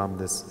away from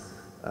this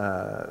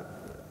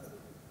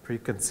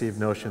preconceived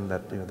notion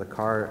that the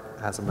car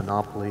has a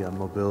monopoly on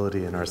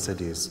mobility in our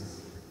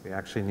cities. We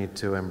actually need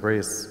to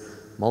embrace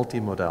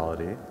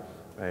multimodality,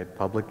 right?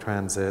 Public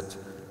transit,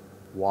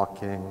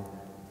 walking,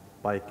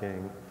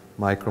 biking,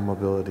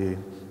 micromobility,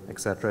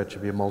 etc. It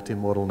should be a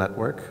multimodal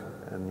network,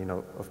 and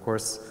of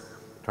course,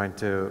 trying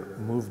to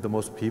move the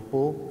most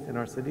people in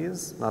our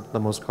cities, not the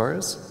most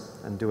cars,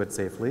 and do it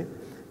safely,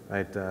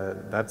 right?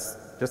 That's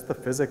just the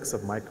physics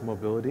of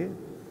micromobility.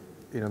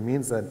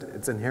 Means that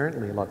it's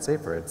inherently a lot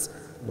safer. It's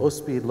low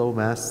speed, low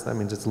mass. That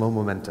means it's low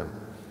momentum,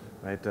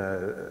 right?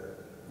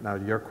 Now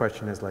your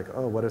question is like,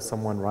 oh, what if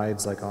someone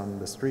rides like on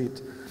the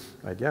street,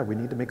 right? Yeah, we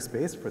need to make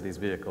space for these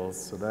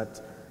vehicles so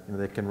that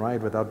they can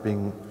ride without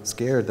being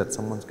scared that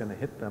someone's going to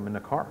hit them in a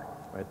car,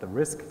 right? The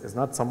risk is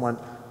not someone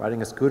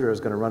riding a scooter is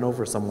going to run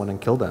over someone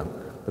and kill them.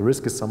 The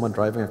risk is someone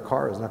driving a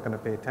car is not going to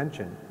pay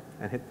attention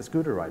and hit the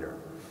scooter rider,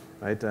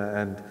 right?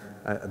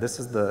 This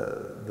is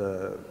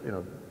the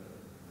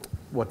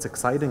what's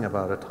exciting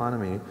about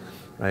autonomy,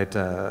 right?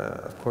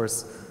 Of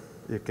course,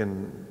 you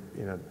can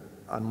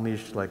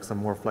unleash like some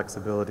more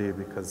flexibility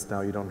because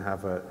now you don't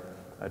have a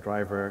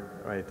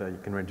driver, right? You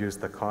can reduce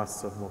the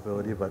costs of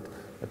mobility, but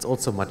it's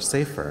also much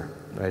safer,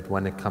 right,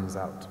 when it comes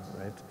out,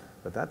 right?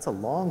 But that's a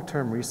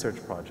long-term research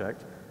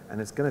project,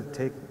 and it's going to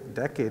take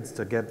decades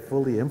to get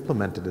fully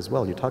implemented as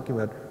well. You're talking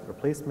about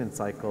replacement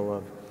cycle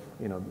of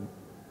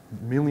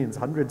millions,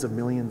 hundreds of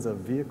millions of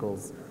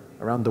vehicles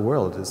around the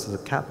world. This is a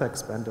capex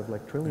spend of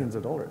like trillions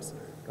of dollars,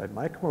 right?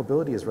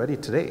 Micromobility is ready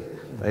today,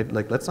 right?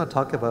 Like, let's not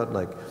talk about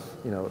like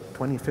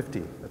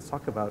 2050. Let's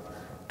talk about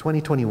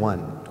 2021,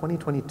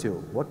 2022.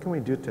 What can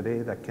we do today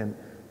that can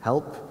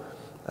help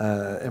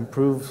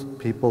improve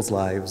people's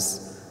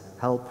lives,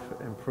 help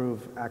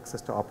improve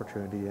access to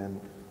opportunity and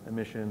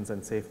emissions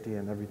and safety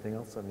and everything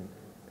else? I mean,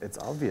 it's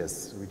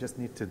obvious. We just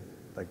need to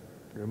like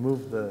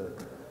remove the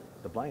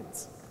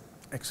blinds.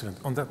 Excellent.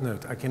 On that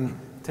note, I can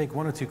take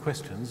one or two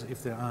questions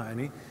if there are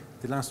any.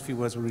 The last few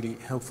words were really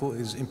helpful,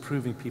 is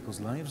improving people's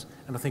lives,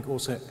 and I think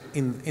also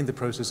in the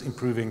process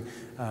improving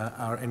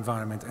our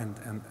environment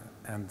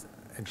and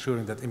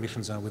ensuring that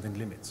emissions are within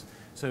limits.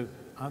 So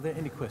are there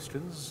any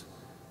questions?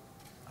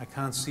 I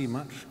can't see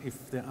much.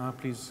 If there are,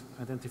 please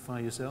identify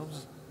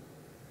yourselves.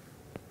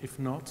 If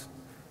not,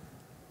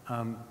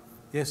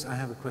 yes, I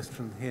have a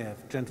question here.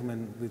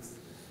 Gentleman with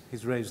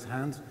his raised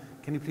hand.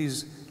 Can you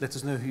please let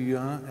us know who you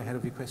are ahead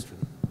of your question?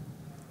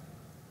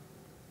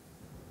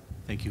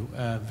 Thank you.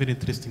 Very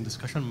interesting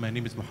discussion. My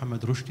name is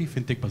Mohammed Rushdi,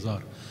 FinTech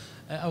Bazaar.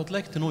 I would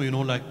like to know,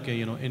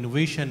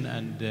 innovation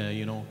and,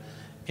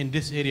 in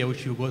this area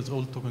which you was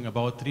all talking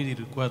about, really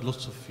required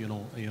lots of,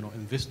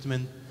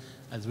 investment,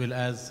 as well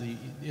as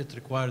it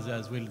requires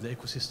as well the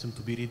ecosystem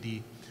to be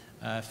ready.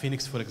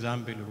 FENIX, for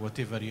example, or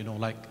whatever,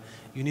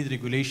 you need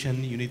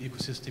regulation, you need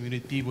ecosystem, you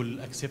need people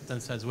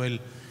acceptance as well.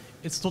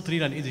 It's not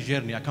really an easy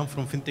journey. I come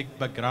from FinTech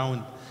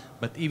background,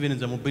 but even in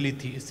the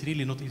mobility, it's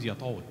really not easy at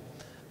all.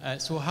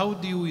 So how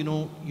do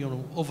you,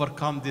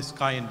 overcome this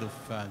kind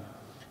of,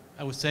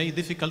 I would say,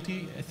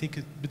 difficulty? I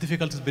think the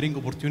difficulties bring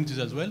opportunities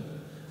as well.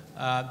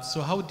 So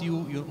how do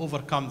you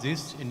overcome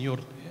this in your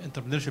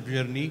entrepreneurship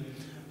journey,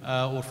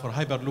 or for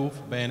Hyperloop,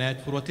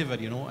 Bayanat, for whatever,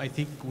 I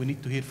think we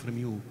need to hear from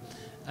you.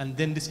 And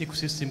then this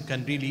ecosystem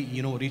can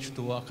really, reach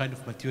to a kind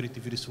of maturity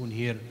very soon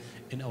here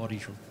in our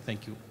region.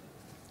 Thank you.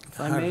 If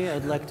I may,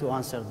 I'd like to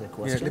answer the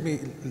question.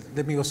 Yeah,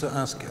 let me also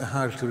ask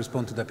Harj to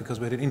respond to that, because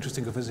we had an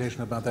interesting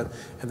conversation about that,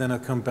 and then I'll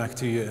come back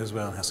to you as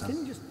well, Hasan.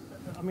 Can you just,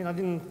 I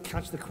didn't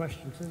catch the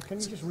question, so can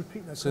you just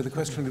repeat that? So the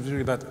question was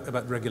really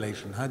about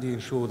regulation. How do you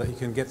ensure that you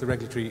can get the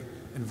regulatory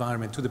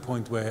environment to the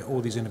point where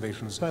all these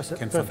innovations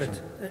can function?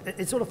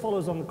 It sort of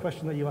follows on the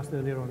question that you asked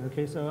earlier on,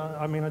 okay? So,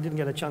 I didn't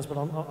get a chance, but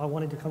I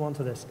wanted to come on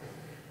to this.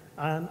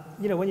 When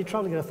you're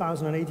traveling at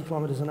 1,080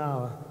 kilometers an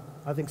hour,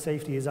 I think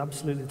safety is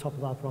absolutely top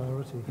of our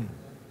priority.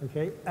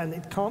 Okay, and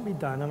it can't be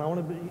done, and I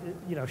want to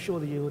be,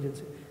 assure the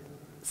audience,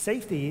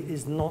 safety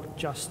is not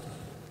just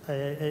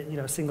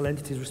a single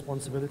entity's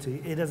responsibility.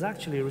 It is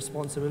actually a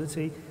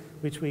responsibility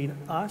between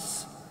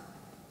us,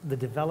 the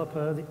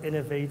developer, the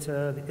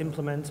innovator, the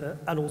implementer,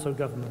 and also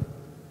government.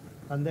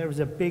 And there is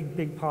a big,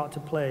 big part to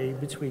play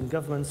between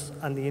governments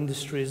and the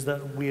industries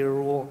that we're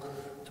all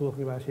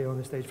talking about here on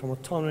the stage, from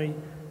autonomy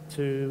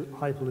to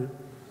Hyperloop.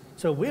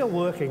 So we are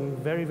working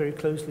very, very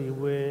closely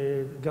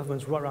with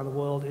governments right around the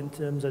world in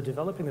terms of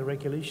developing the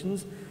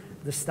regulations,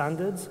 the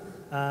standards,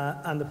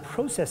 and the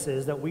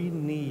processes that we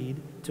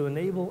need to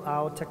enable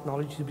our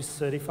technology to be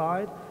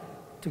certified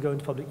to go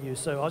into public use.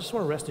 So I just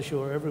want to rest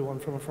assure everyone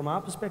from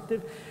our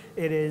perspective,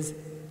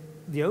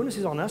 the onus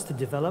is on us to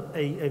develop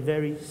a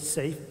very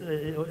safe,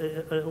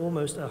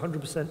 almost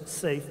 100%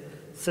 safe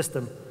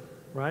system,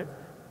 right?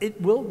 It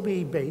will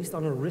be based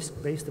on a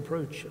risk-based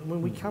approach.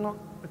 We cannot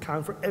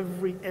account for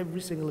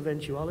every single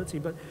eventuality,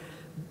 but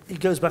it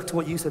goes back to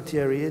what you said,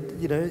 Theiry.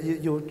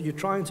 You're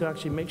trying to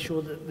actually make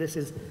sure that this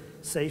is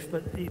safe,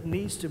 but it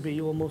needs to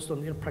be almost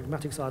on the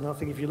pragmatic side. And I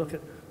think if you look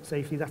at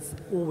safety, that's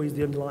always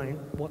the underlying,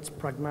 what's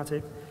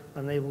pragmatic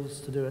enables us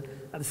to do it.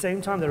 At the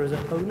same time, there is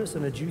an onus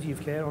and a duty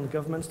of care on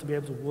governments to be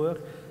able to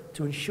work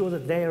to ensure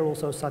that they are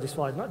also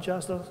satisfied, not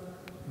just us,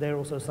 they're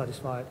also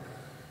satisfied.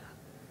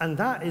 And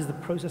that is the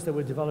process that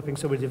we're developing.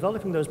 So we're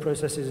developing those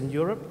processes in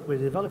Europe, we're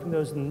developing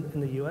those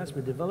in the US,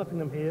 we're developing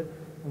them here,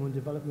 and we're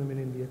developing them in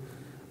India.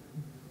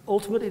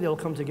 Ultimately, they'll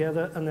come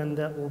together, and then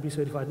that will be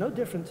certified. No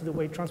different to the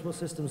way transport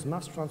systems,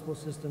 mass transport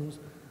systems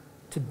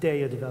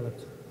today are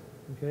developed,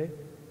 okay?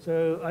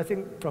 So I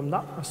think from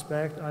that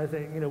aspect, I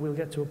think, we'll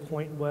get to a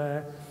point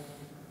where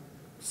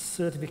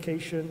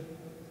certification,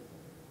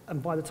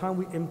 and by the time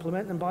we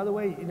implement, and by the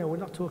way, we're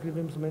not talking of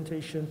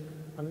implementation,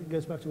 and it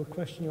goes back to a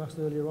question you asked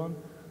earlier on,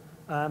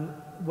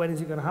 when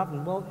is it going to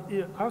happen? Well,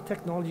 our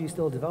technology is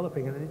still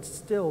developing, and it's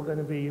still going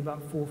to be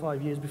about 4 or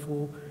 5 years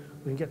before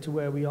we can get to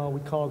where we are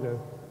with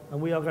cargo. And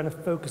we are going to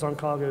focus on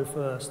cargo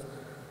first.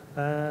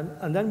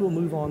 And then we'll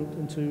move on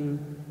into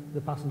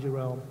the passenger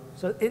realm.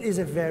 So it is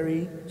a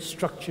very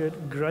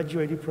structured,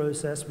 graduated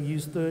process. We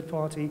use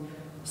third-party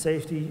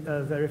safety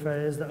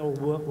verifiers that will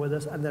work with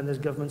us, and then there's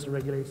governments and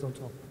regulators on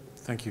top.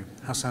 Thank you.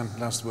 Hasan,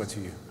 last word to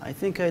you. I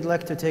think I'd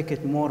like to take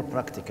it more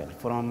practical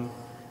from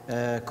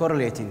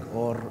correlating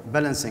or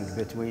balancing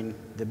between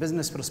the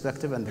business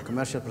perspective and the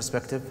commercial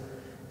perspective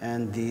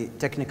and the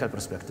technical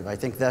perspective. I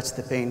think that's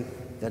the pain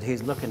that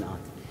he's looking at.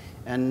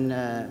 And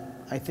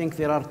I think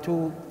there are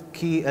two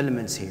key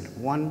elements here.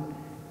 One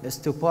is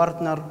to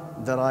partner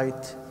the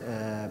right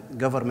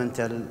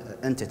governmental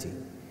entity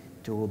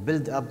to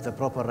build up the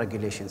proper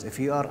regulations. If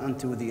you are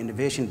into the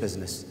innovation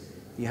business,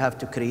 you have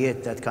to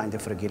create that kind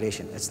of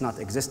regulation. It's not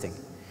existing.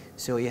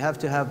 So you have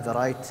to have the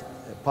right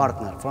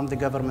partner from the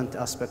government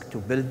aspect to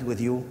build with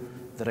you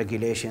the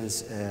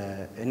regulations,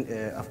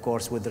 of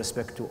course, with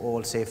respect to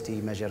all safety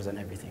measures and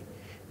everything.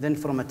 Then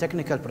from a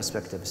technical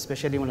perspective,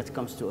 especially when it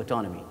comes to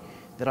autonomy,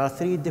 there are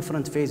 3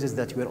 different phases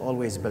that we're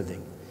always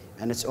building.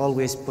 And it's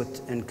always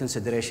put in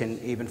consideration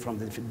even from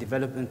the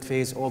development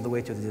phase all the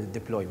way to the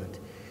deployment.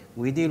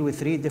 We deal with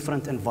 3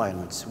 different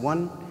environments.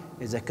 1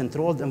 is a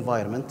controlled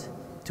environment,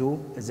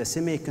 2 is a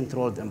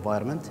semi-controlled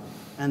environment,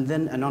 and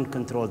then a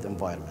non-controlled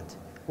environment.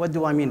 What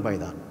do I mean by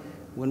that?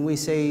 When we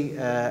say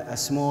a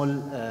small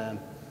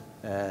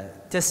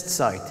test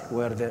site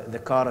where the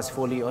car is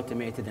fully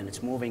automated and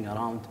it's moving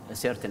around a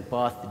certain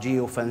path,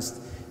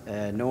 geo-fenced,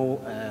 no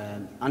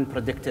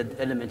unpredicted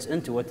elements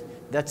into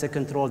it, that's a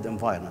controlled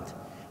environment.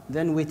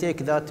 Then we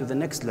take that to the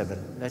next level.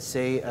 Let's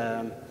say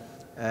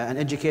an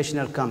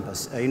educational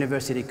campus, a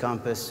university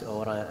campus,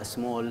 or a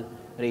small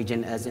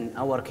region, as in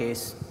our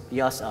case,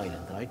 Yas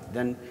Island, right?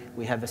 Then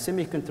we have a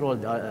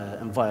semi-controlled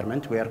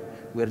environment where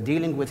we're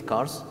dealing with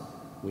cars.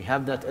 We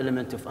have that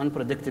element of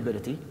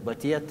unpredictability,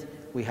 but yet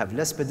we have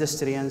less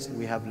pedestrians,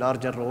 we have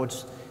larger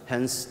roads,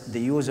 hence the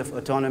use of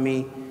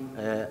autonomy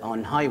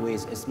on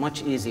highways is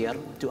much easier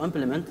to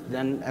implement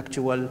than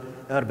actual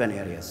urban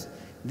areas.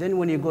 Then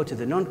when you go to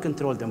the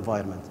non-controlled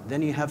environment,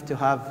 then you have to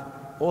have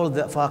all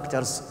the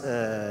factors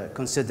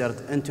considered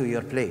into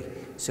your play.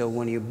 So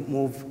when you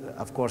move,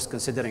 of course,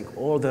 considering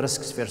all the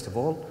risks, first of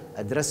all,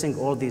 addressing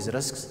all these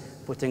risks,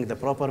 putting the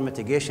proper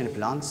mitigation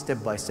plan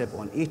step by step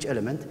on each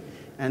element,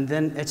 and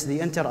then it's the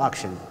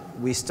interaction.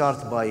 We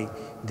start by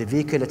the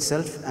vehicle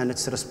itself and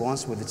its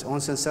response with its own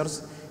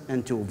sensors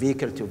into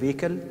vehicle to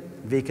vehicle,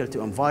 vehicle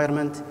to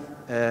environment,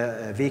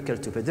 vehicle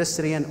to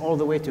pedestrian, all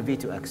the way to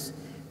V2X.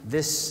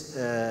 This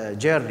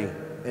journey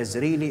is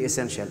really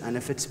essential, and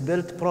if it's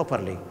built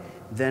properly,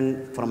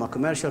 then from a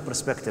commercial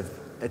perspective,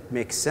 it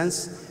makes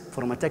sense.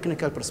 From a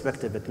technical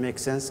perspective, it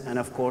makes sense, and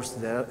of course,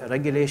 the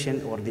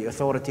regulation or the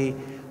authority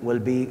will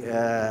be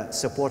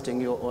supporting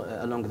you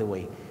along the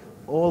way.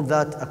 All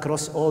that,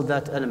 across all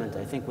that element,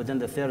 I think within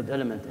the 3rd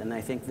element, and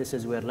I think this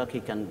is where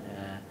Lucky can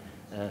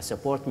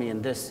support me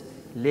in this,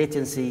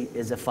 latency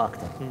is a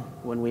factor.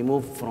 When we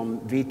move from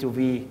V to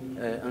V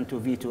into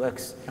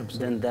V2X,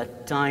 then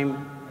that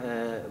time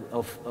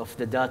of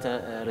the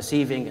data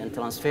receiving and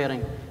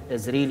transferring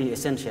is really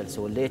essential.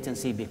 So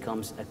latency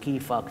becomes a key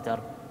factor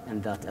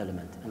in that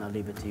element. And I'll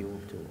leave it to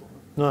you to...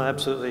 No,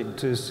 absolutely.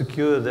 To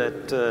secure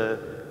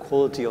that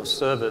quality of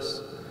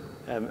service,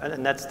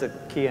 and that's the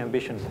key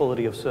ambition,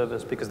 quality of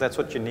service, because that's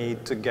what you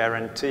need to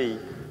guarantee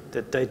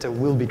that data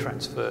will be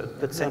transferred,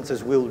 that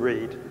sensors will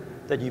read,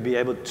 that you be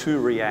able to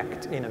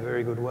react in a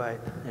very good way.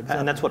 Exactly.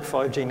 And that's what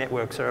 5G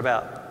networks are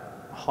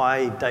about.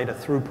 High data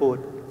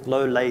throughput,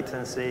 low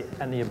latency,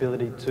 and the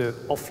ability to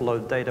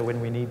offload data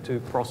when we need to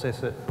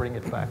process it, bring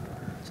it back.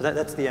 So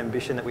that's the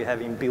ambition that we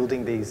have in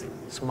building these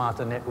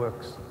smarter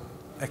networks.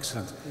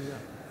 Excellent.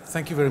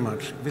 Thank you very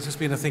much. This has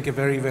been, I think, a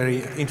very,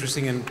 very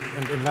interesting and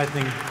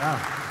enlightening,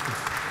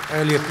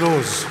 early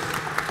applause,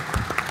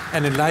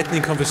 an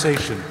enlightening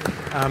conversation.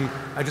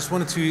 I just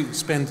wanted to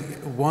spend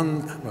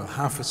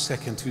half a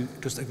second to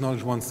just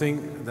acknowledge one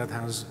thing that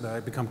has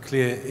become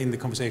clear in the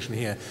conversation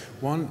here.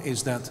 One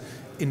is that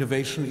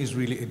innovation is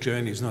really a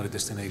journey, it's not a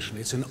destination.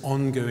 It's an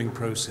ongoing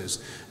process.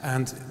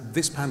 And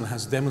this panel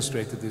has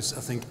demonstrated this,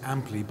 I think,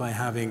 amply by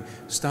having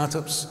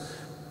startups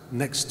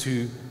next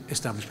to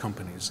established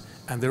companies,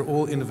 and they're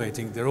all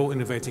innovating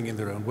in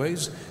their own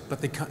ways,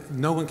 but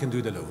no one can do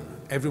it alone.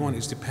 Everyone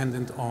is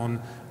dependent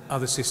on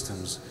other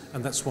systems,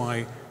 and that's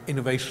why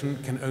innovation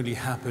can only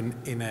happen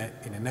in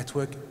a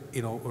network,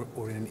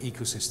 or in an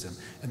ecosystem.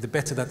 And the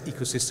better that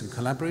ecosystem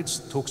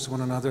collaborates, talks to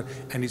one another,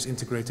 and is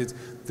integrated,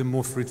 the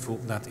more fruitful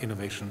that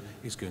innovation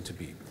is going to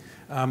be.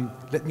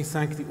 Let me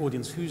thank the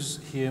audience who's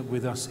here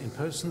with us in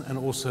person, and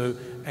also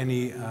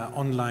any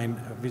online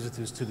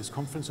visitors to this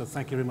conference. So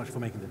thank you very much for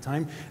making the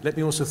time. Let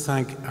me also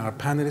thank our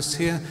panelists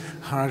here,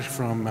 Harj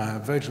from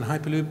Virgin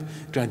Hyperloop,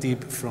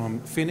 Jaideep from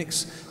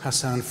FENIX,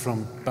 Hasan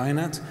from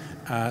Bayanat,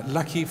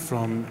 Lucky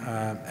from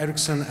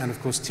Ericsson, and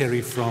of course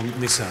Theiry from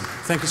Nissan.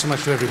 Thank you so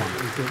much to everyone.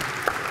 Thank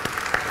you.